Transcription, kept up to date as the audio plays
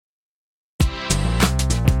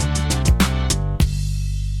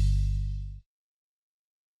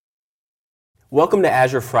Welcome to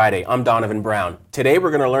Azure Friday. I'm Donovan Brown. Today we're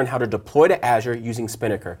going to learn how to deploy to Azure using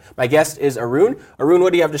Spinnaker. My guest is Arun. Arun,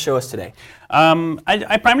 what do you have to show us today?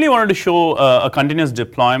 I primarily wanted to show a continuous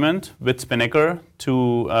deployment with Spinnaker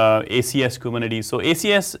to ACS Kubernetes. So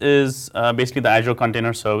ACS is basically the Azure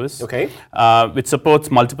Container Service, which supports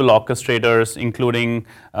multiple orchestrators, including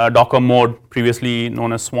Docker Mode, previously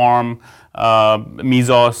known as Swarm,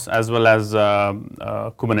 Mesos, as well as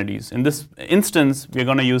Kubernetes. In this instance, we're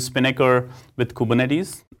going to use Spinnaker with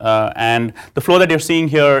Kubernetes. And the flow that you're seeing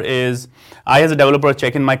here is I, as a developer,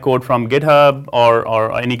 check in my code from GitHub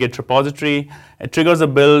or any Git repository. It triggers a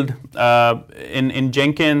build in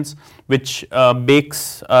Jenkins, which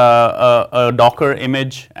bakes a Docker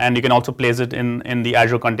image, and you can also place it in the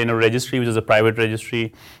Azure Container Registry, which is a private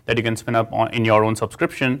registry that you can spin up in your own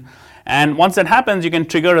subscription. And once that happens, you can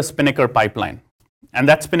trigger a Spinnaker pipeline. And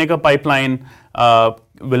that Spinnaker pipeline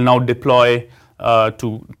will now deploy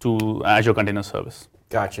to Azure Container Service.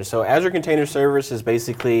 Gotcha. So Azure Container Service is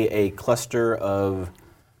basically a cluster of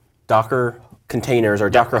Docker containers or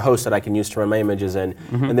Docker hosts that I can use to run my images in.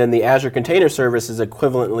 And then the Azure Container Service is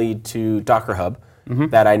equivalently to Docker Hub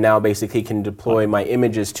that I now basically can deploy my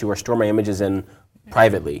images to or store my images in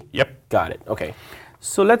privately. Yep. Got it. Okay.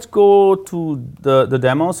 So let's go to the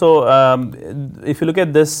demo. So if you look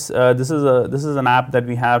at this, this is an app that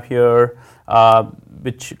we have here,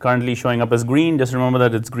 which currently showing up as green. Just remember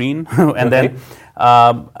that it's green, and then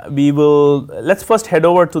let's first head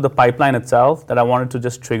over to the pipeline itself that I wanted to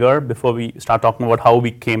just trigger before we start talking about how we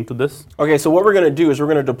came to this. Okay, so what we're going to do is we're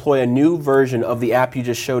going to deploy a new version of the app you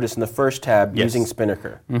just showed us in the first tab using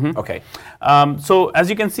Spinnaker. Okay. So as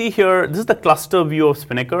you can see here, this is the cluster view of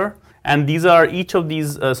Spinnaker. And these are, each of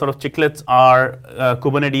these sort of chiclets are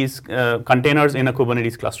Kubernetes containers in a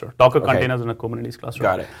Kubernetes cluster, Docker containers in a Kubernetes cluster.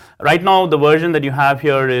 Got it. Right now, the version that you have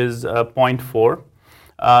here is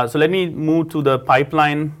 0.4. So let me move to the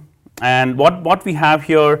pipeline. And what we have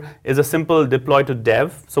here is a simple deploy to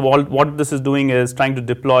dev. So what this is doing is trying to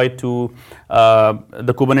deploy to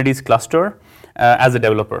the Kubernetes cluster as a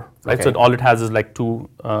developer, right? So all it has is like two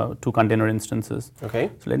container instances. Okay.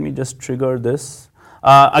 So let me just trigger this.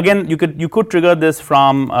 Again, you could trigger this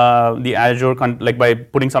from the Azure, like by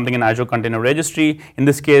putting something in Azure Container Registry. In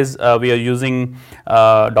this case, we are using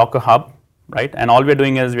Docker Hub, right? And all we're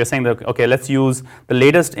doing is we're saying that, okay, let's use the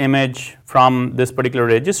latest image from this particular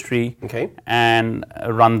registry and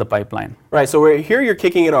run the pipeline. Right, so here you're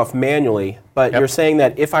kicking it off manually, but you're saying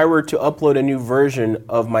that if I were to upload a new version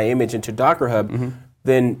of my image into Docker Hub,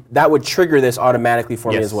 then that would trigger this automatically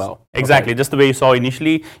for me as well. Exactly, just the way you saw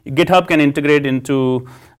initially. GitHub can integrate into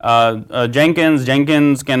Jenkins.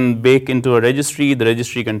 Jenkins can bake into a registry. The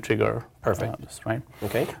registry can trigger this, right?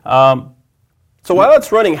 Okay. So while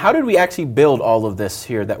it's running, how did we actually build all of this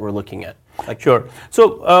here that we're looking at? Sure.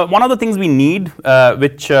 So one of the things we need,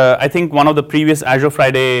 which I think one of the previous Azure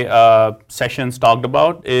Friday sessions talked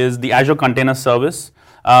about, is the Azure Container Service.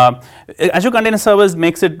 Azure Container Service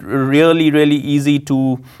makes it really, really easy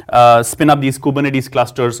to spin up these Kubernetes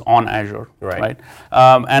clusters on Azure, right?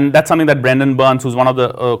 And that's something that Brendan Burns, who's one of the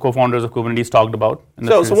co-founders of Kubernetes, talked about.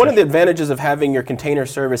 So one of the advantages of having your container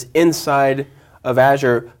service inside of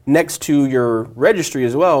Azure next to your registry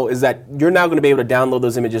as well is that you're now going to be able to download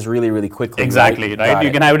those images really, really quickly. Exactly, right? You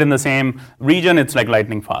can have it in the same region. It's like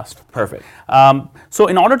lightning fast. Perfect. So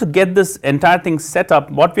in order to get this entire thing set up,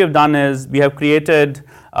 what we have done is we have created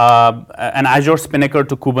an Azure Spinnaker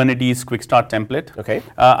to Kubernetes quick start template. Okay.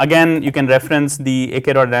 Again, you can reference the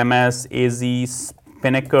ak.ms az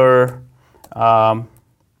spinnaker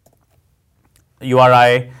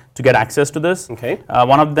URI to get access to this. Okay.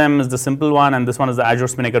 One of them is the simple one, and this one is the Azure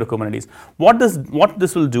Spinnaker to Kubernetes. What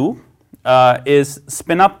this will do is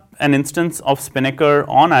spin up an instance of Spinnaker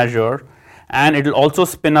on Azure, and it will also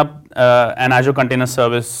spin up an Azure Container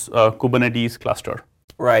Service Kubernetes cluster.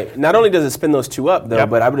 Right. Not only does it spin those two up, though,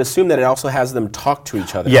 but I would assume that it also has them talk to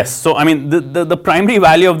each other. Yes. So, I mean, the primary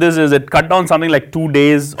value of this is it cut down something like 2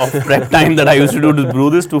 days of prep time that I used to do to brew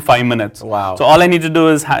this to 5 minutes. Wow. So, all I need to do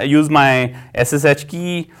is use my SSH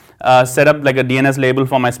key, set up like a DNS label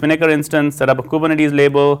for my Spinnaker instance, set up a Kubernetes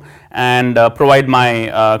label, and provide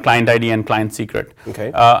my client ID and client secret.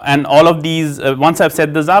 Okay. And all of these, once I've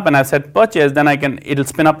set this up and I've set purchase, then it'll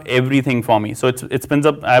spin up everything for me. So it spins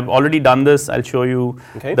up. I've already done this. I'll show you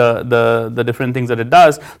the different things that it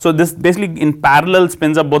does. So this basically in parallel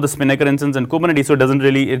spins up both the Spinnaker instance and Kubernetes. So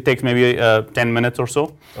it takes maybe 10 minutes or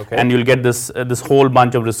so, and you'll get this whole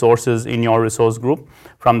bunch of resources in your resource group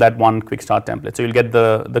from that one quick start template. So you'll get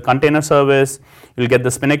the container service, you'll get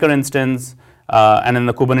the Spinnaker instance, and in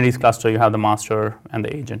the Kubernetes cluster you have the master and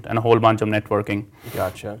the agent and a whole bunch of networking.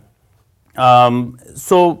 Gotcha.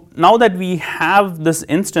 So now that we have this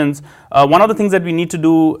instance, one of the things that we need to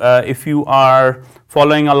do if you are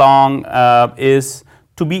following along is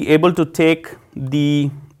to be able to take the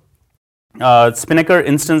Spinnaker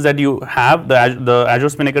instance that you have, the Azure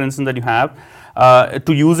Spinnaker instance that you have,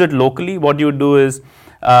 to use it locally. What you would do is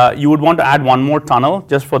you would want to add one more tunnel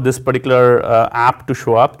just for this particular app to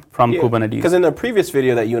show up from Kubernetes. Because in the previous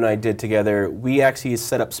video that you and I did together, we actually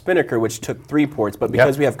set up Spinnaker, which took 3 ports, but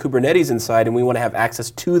because we have Kubernetes inside and we want to have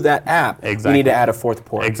access to that app, we need to add a 4th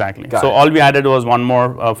port. Exactly. So all we added was one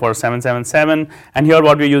more for 777, and here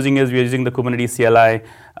what we're using is we're using the Kubernetes CLI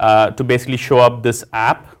to basically show up this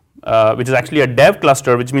app, which is actually a dev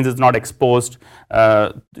cluster, which means it's not exposed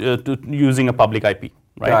to using a public IP.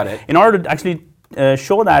 Right? Got it. In order to actually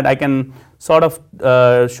show that, I can sort of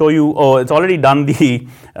show you. Oh, it's already done.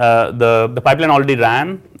 The pipeline already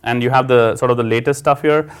ran, and you have the sort of the latest stuff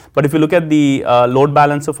here. But if you look at the load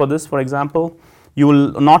balancer for this, for example, you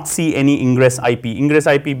will not see any ingress IP. Ingress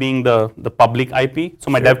IP being the public IP.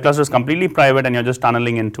 So my dev cluster is completely private, and you're just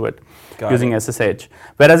tunneling into it using SSH.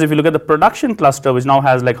 Whereas if you look at the production cluster, which now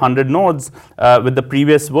has like 100 nodes with the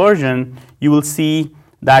previous version, you will see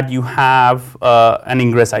that you have an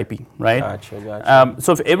ingress IP, right? Gotcha.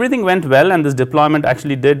 So if everything went well and this deployment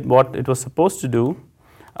actually did what it was supposed to do,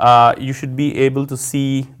 you should be able to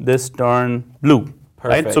see this turn blue,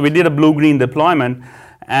 right? So we did a blue-green deployment,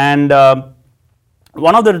 and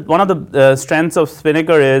one of the strengths of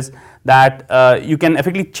Spinnaker is that you can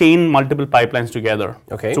effectively chain multiple pipelines together.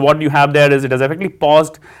 Okay. So what you have there is it has effectively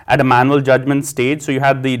paused at a manual judgment stage. So you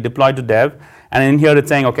have the deploy to dev, and in here it's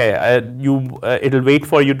saying, okay, it'll wait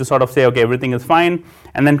for you to sort of say, okay, everything is fine,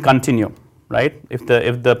 and then continue, right? If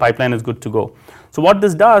the pipeline is good to go. So what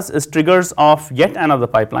this does is triggers off yet another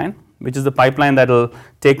pipeline, which is the pipeline that will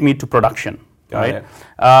take me to production, right?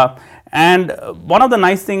 And one of the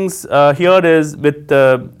nice things here is with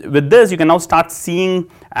this, you can now start seeing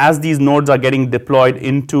as these nodes are getting deployed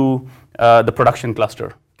into the production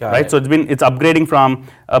cluster. Right, so it's upgrading from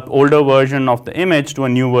an older version of the image to a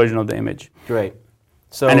new version of the image. Great.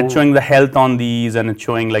 So and it's showing the health on these, and it's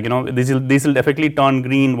showing like these will effectively turn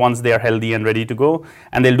green once they are healthy and ready to go,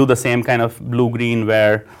 and they'll do the same kind of blue-green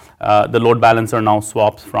where the load balancer now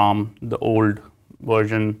swaps from the old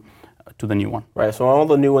version to the new one. Right. So all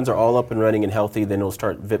the new ones are all up and running and healthy. Then it'll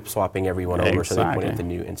start VIP swapping everyone over, so they point at the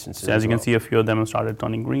new instances. So as you can see, a few of them have started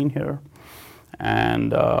turning green here,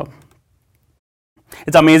 and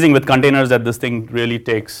it's amazing with containers that this thing really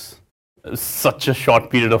takes such a short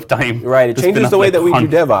period of time. Right, it changes the way that we do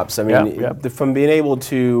DevOps. I mean, from being able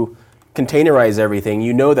to containerize everything,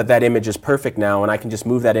 you know that image is perfect now, and I can just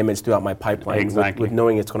move that image throughout my pipeline with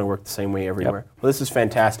knowing it's going to work the same way everywhere. Well, this is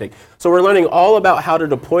fantastic. So we're learning all about how to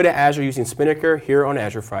deploy to Azure using Spinnaker here on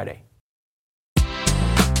Azure Friday.